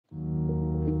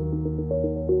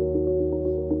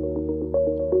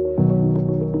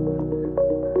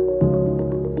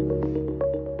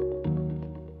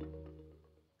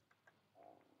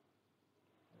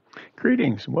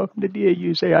Greetings and welcome to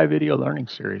DAU's AI Video Learning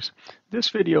Series. This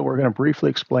video we're going to briefly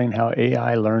explain how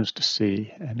AI learns to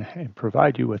see and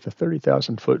provide you with a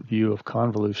 30,000-foot view of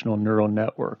convolutional neural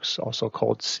networks, also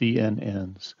called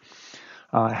CNNs.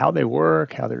 How they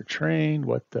work, how they're trained,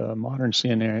 what the modern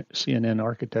CNN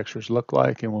architectures look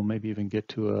like, and we'll maybe even get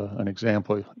to an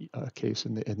example case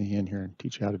in the end here and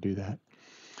teach you how to do that.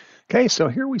 Okay, so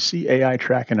here we see AI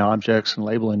tracking objects and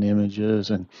labeling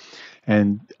images,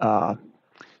 and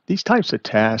these types of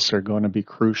tasks are going to be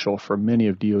crucial for many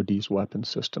of DoD's weapon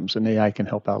systems, and AI can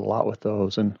help out a lot with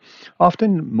those. And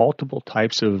often multiple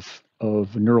types of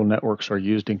neural networks are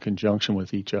used in conjunction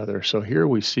with each other. So here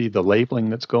we see the labeling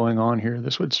that's going on here.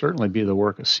 This would certainly be the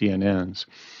work of CNNs.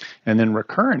 And then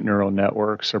recurrent neural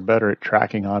networks are better at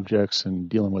tracking objects and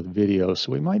dealing with video.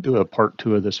 So we might do a part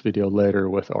 2 of this video later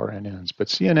with RNNs, but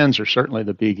CNNs are certainly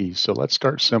the biggies. So let's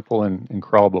start simple and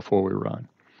crawl before we run.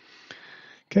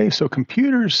 Okay, so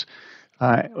computers,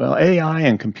 well, AI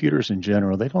and computers in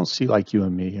general, they don't see like you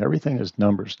and me. Everything is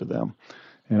numbers to them.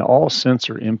 And all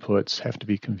sensor inputs have to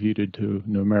be converted to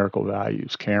numerical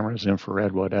values, cameras,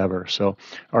 infrared, whatever. So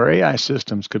our AI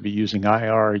systems could be using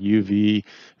IR, UV,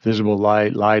 visible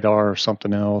light, LiDAR, or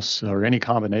something else, or any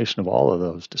combination of all of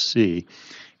those to see.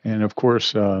 And of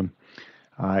course,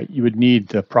 you would need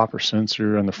the proper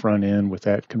sensor on the front end with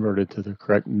that converted to the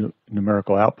correct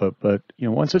numerical output. But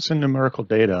once it's in numerical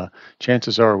data,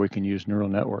 chances are we can use neural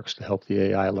networks to help the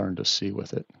AI learn to see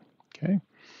with it. Okay.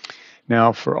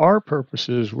 Now, for our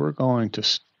purposes, we're going to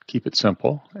keep it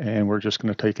simple, and we're just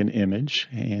going to take an image,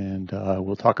 and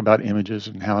we'll talk about images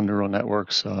and how neural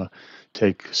networks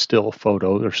take still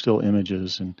photos or still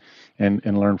images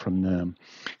and learn from them.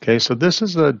 Okay, so this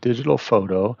is a digital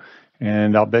photo.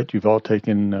 And I'll bet you've all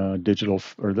taken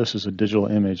this is a digital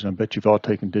image, and I bet you've all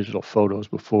taken digital photos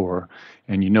before,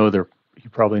 and you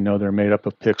probably know they're made up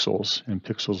of pixels, and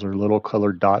pixels are little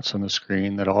colored dots on the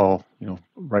screen that all,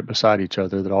 right beside each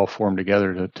other, that all form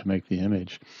together to make the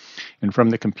image. And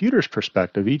from the computer's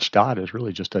perspective, each dot is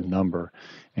really just a number,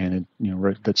 and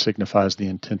that signifies the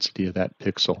intensity of that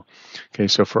pixel. Okay,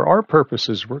 so for our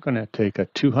purposes, we're going to take a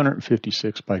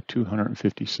 256 by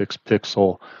 256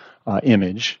 pixel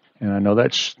image. And I know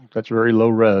that's very low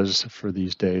res for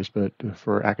these days, but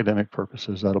for academic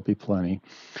purposes, that'll be plenty.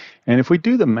 And if we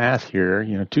do the math here,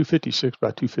 256 by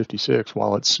 256,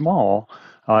 while it's small,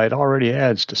 it already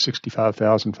adds to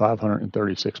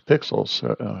 65,536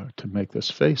 pixels to make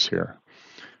this face here.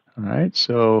 All right,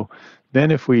 so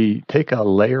then if we take a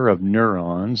layer of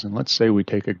neurons, and let's say we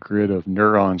take a grid of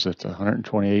neurons that's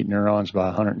 128 neurons by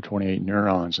 128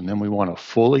 neurons, and then we want to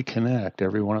fully connect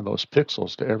every one of those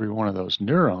pixels to every one of those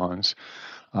neurons,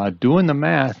 doing the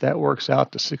math, that works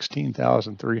out to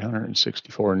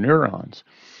 16,364 neurons.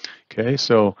 Okay,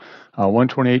 so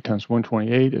 128 times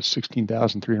 128 is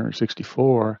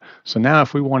 16,364. So now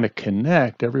if we want to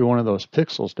connect every one of those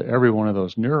pixels to every one of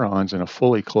those neurons in a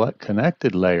fully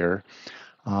connected layer,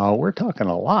 we're talking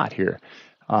a lot here.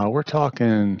 We're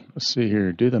talking, let's see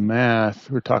here, do the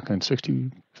math. We're talking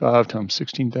 65 times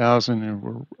 16,000, and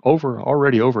we're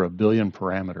already over 1 billion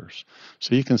parameters.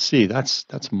 So you can see that's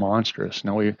monstrous.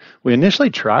 Now we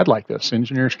initially tried like this.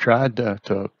 Engineers tried to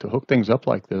hook things up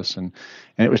like this, and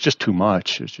it was just too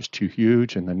much. It was just too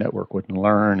huge, and the network wouldn't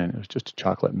learn, and it was just a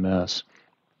chocolate mess.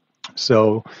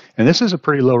 So, and this is a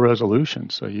pretty low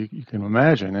resolution, so you can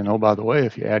imagine. And oh, by the way,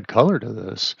 if you add color to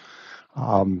this,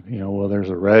 well, there's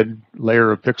a red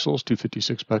layer of pixels,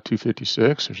 256 by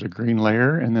 256. There's a green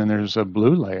layer, and then there's a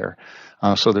blue layer.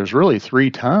 So there's really 3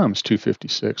 times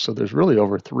 256. So there's really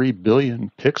over 3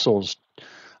 billion pixels,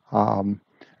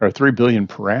 or 3 billion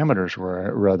parameters,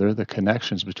 rather, the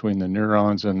connections between the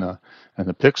neurons and the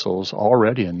pixels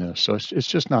already in this. So it's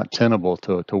just not tenable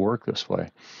to work this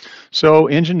way. So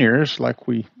engineers, like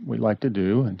we like to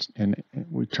do, and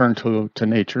we turn to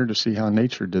nature to see how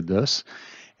nature did this.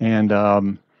 And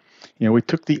we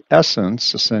took the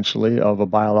essence, essentially, of a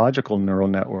biological neural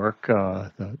network,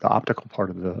 the optical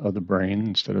part of the brain,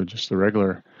 instead of just the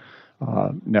regular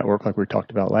network like we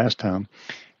talked about last time.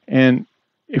 And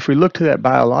if we look to that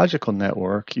biological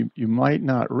network, you might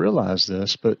not realize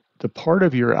this, but the part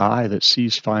of your eye that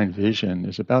sees fine vision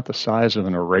is about the size of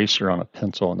an eraser on a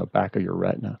pencil in the back of your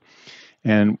retina.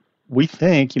 And we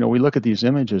think, we look at these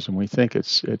images and we think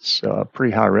it's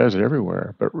pretty high res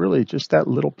everywhere, but really just that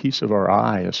little piece of our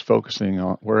eye is focusing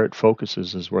on where it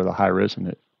focuses is where the high res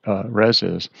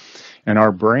is. And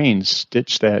our brains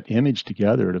stitch that image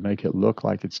together to make it look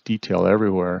like it's detail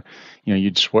everywhere.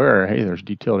 You'd swear, hey, there's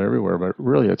detail everywhere, but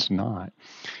really it's not.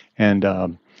 And,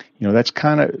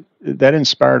 that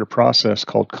inspired a process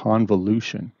called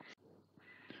convolution.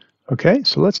 Okay,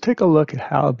 so let's take a look at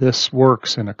how this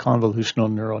works in a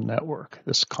convolutional neural network,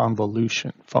 this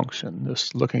convolution function,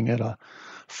 this looking at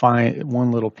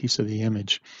one little piece of the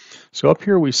image. So up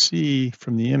here we see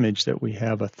from the image that we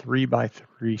have a 3 by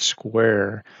 3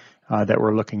 square that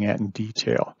we're looking at in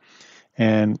detail.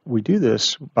 And we do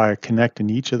this by connecting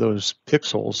each of those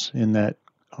pixels in that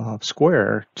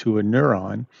square to a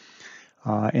neuron.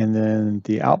 And then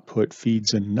the output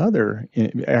feeds another,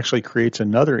 it actually creates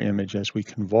another image as we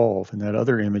convolve, and that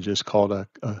other image is called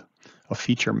a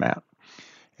feature map.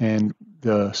 And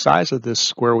the size of this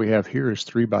square we have here is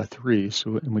 3 by 3,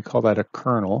 so and we call that a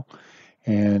kernel.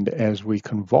 And as we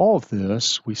convolve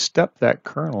this, we step that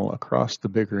kernel across the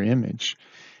bigger image.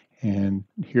 And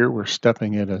here we're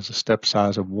stepping it as a step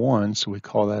size of 1, so we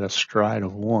call that a stride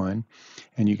of 1.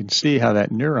 And you can see how that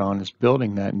neuron is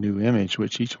building that new image,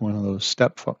 which each one of those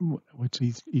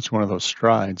each one of those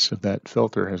strides of that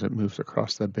filter as it moves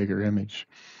across that bigger image.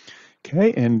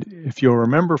 Okay, and if you'll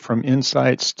remember from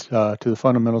insights to the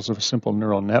fundamentals of a simple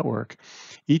neural network,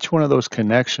 each one of those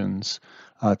connections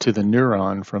to the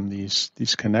neuron from these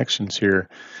connections here,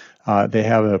 they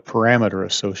have a parameter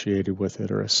associated with it,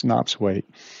 or a SNOPS weight.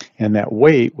 And that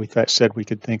weight we said we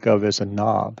could think of as a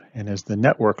knob. And as the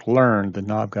network learned, the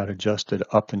knob got adjusted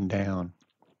up and down.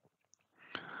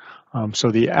 So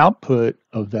the output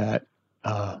of that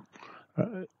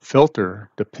filter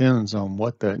depends on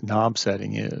what the knob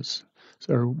setting is,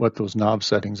 or what those knob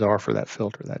settings are for that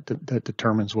filter. That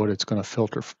determines what it's going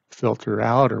to filter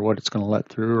out, or what it's going to let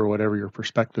through, or whatever your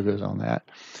perspective is on that.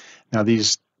 Now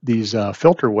these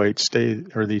filter weights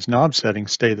these knob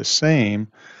settings stay the same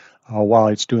while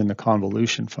it's doing the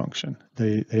convolution function.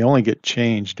 They only get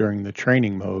changed during the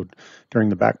training mode, during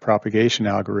the backpropagation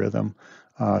algorithm,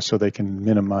 so they can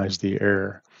minimize the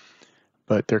error.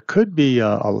 But there could be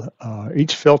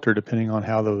each filter, depending on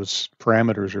how those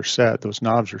parameters are set, those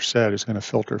knobs are set, is going to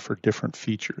filter for different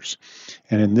features.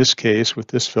 And in this case, with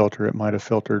this filter, it might have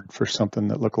filtered for something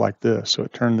that looked like this. So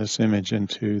it turned this image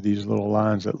into these little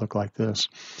lines that look like this.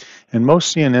 And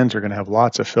most CNNs are going to have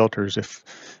lots of filters. If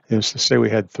it was to say we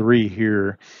had 3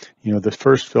 here, the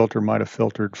first filter might have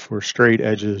filtered for straight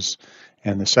edges,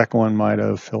 and the second one might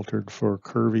have filtered for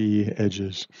curvy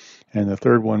edges, and the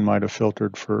third one might have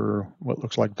filtered for what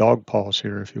looks like dog paws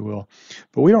here, if you will.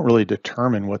 But we don't really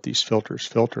determine what these filters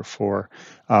filter for.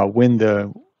 When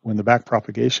the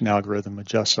backpropagation algorithm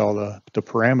adjusts all the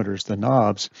parameters, the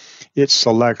knobs, it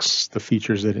selects the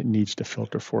features that it needs to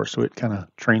filter for. So it kind of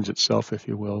trains itself, if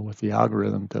you will, with the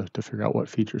algorithm to figure out what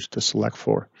features to select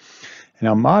for.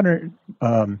 Now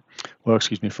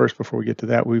first before we get to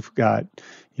that, we've got,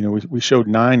 we showed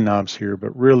 9 knobs here,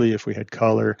 but really if we had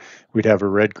color, we'd have a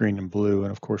red, green, and blue,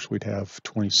 and of course we'd have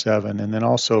 27. And then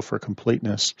also for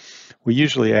completeness, we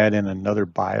usually add in another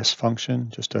bias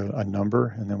function, just a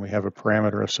number, and then we have a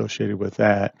parameter associated with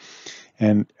that.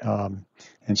 And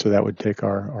so that would take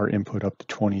our input up to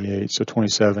 28. So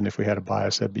 27, if we had a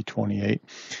bias, that'd be 28.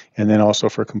 And then also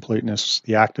for completeness,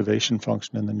 the activation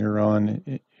function in the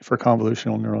neuron, for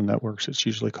convolutional neural networks, it's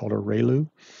usually called a ReLU,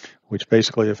 which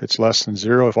basically if it's less than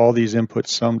 0, if all these inputs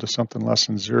sum to something less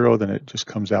than 0, then it just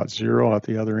comes out 0 at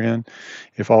the other end.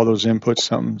 If all those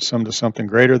inputs sum to something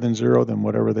greater than 0, then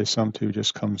whatever they sum to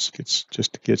just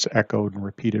gets echoed and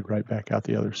repeated right back out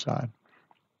the other side.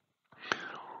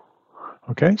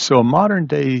 Okay, so a modern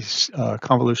day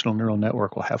convolutional neural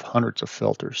network will have hundreds of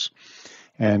filters.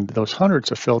 And those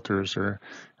hundreds of filters are,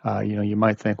 you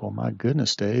might think, well, my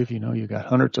goodness, Dave, you got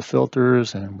hundreds of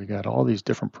filters and we got all these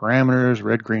different parameters,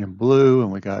 red, green, and blue,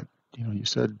 and we got, you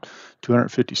said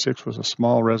 256 was a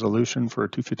small resolution for a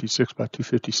 256 by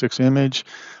 256 image.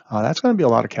 That's going to be a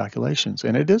lot of calculations,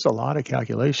 and it is a lot of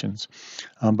calculations.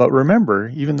 But remember,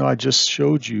 even though I just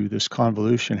showed you this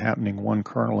convolution happening one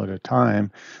kernel at a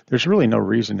time, there's really no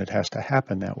reason it has to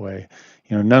happen that way.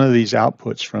 None of these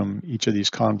outputs from each of these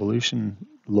convolution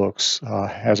looks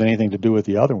has anything to do with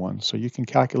the other one. So you can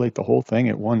calculate the whole thing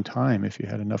at one time if you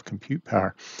had enough compute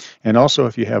power. And also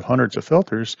if you have hundreds of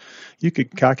filters, you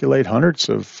could calculate hundreds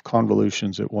of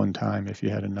convolutions at one time if you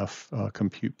had enough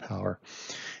compute power.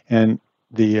 And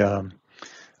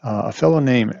a fellow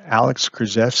named Alex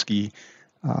Krizhevsky,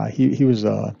 he was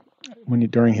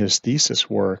during his thesis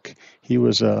work, he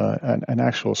was an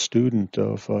actual student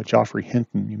of Geoffrey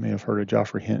Hinton. You may have heard of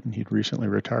Geoffrey Hinton. He'd recently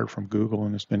retired from Google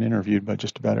and has been interviewed by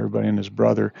just about everybody and his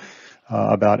brother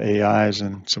about AIs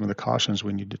and some of the cautions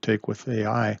we need to take with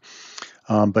AI.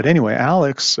 But anyway,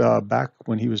 Alex, back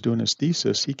when he was doing his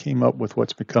thesis, he came up with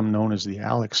what's become known as the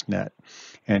AlexNet.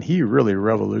 And he really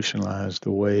revolutionized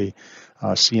the way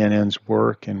CNNs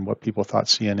work and what people thought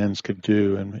CNNs could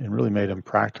do, and really made them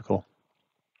practical.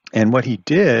 And what he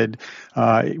did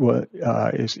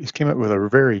is he came up with a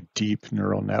very deep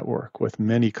neural network with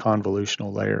many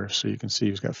convolutional layers. So you can see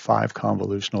he's got 5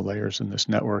 convolutional layers in this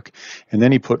network. And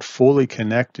then he put fully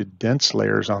connected dense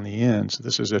layers on the ends. So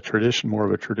this is more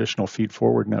of a traditional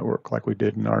feed-forward network like we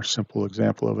did in our simple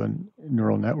example of a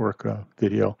neural network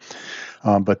video.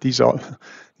 But these are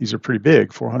pretty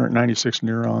big, 496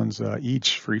 neurons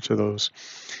each for each of those.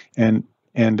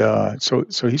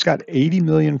 So he's got 80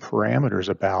 million parameters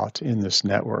about in this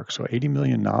network. So 80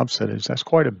 million knob settings, that's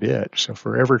quite a bit. So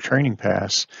for every training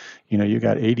pass, you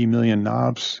got 80 million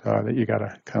knobs that you got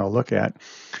to kind of look at.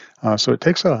 So it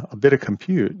takes a bit of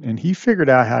compute, and he figured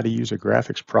out how to use a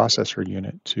graphics processor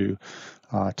unit to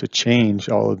change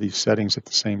all of these settings at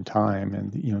the same time.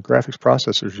 And graphics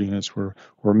processors units were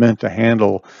meant to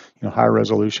handle high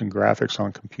resolution graphics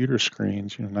on computer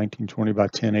screens, 1920 by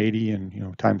 1080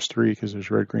 and times 3 because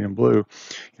there's red, green, and blue.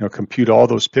 Compute all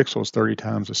those pixels 30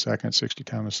 times a second, 60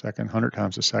 times a second, 100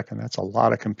 times a second. That's a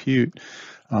lot of compute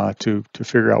to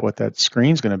figure out what that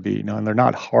screen's going to be. Now, they're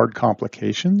not hard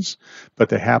complications, but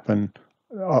they happen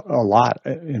a lot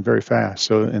and very fast.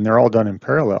 So, and they're all done in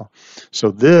parallel.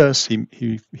 So this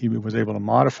he was able to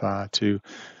modify to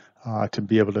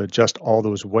be able to adjust all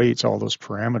those weights, all those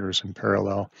parameters in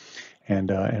parallel, and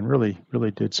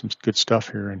really did some good stuff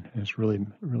here, and has really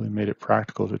made it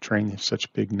practical to train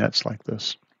such big nets like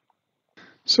this.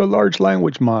 So, large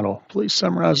language model, please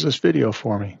summarize this video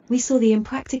for me. We saw the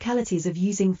impracticalities of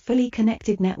using fully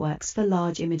connected networks for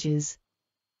large images.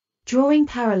 Drawing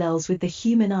parallels with the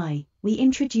human eye, we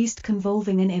introduced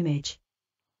convolving an image.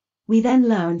 We then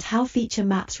learned how feature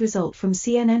maps result from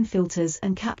CNN filters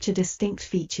and capture distinct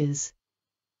features.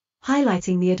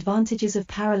 Highlighting the advantages of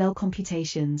parallel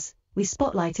computations, we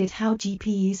spotlighted how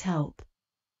GPUs help.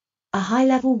 A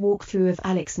high-level walkthrough of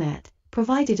AlexNet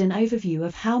provided an overview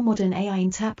of how modern AI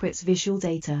interprets visual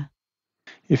data.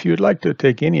 If you would like to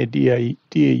take any of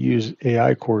DAU's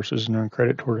AI courses and earn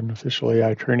credit toward an official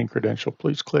AI training credential,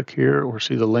 please click here or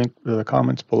see the link, the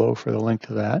comments below for the link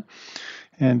to that.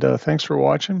 And thanks for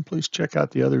watching. Please check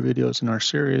out the other videos in our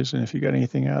series. And if you got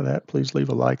anything out of that, please leave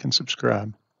a like and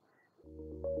subscribe.